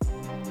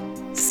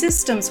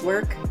Systems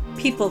work,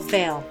 people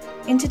fail.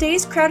 In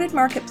today's crowded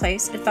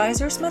marketplace,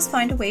 advisors must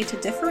find a way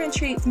to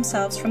differentiate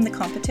themselves from the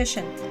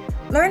competition.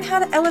 Learn how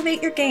to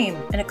elevate your game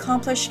and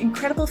accomplish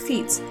incredible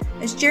feats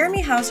as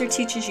Jeremy Hauser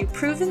teaches you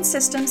proven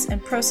systems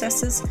and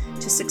processes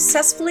to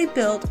successfully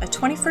build a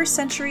 21st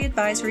century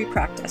advisory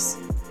practice.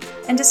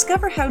 And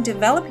discover how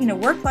developing a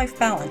work-life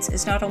balance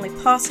is not only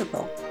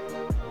possible,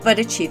 but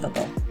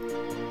achievable.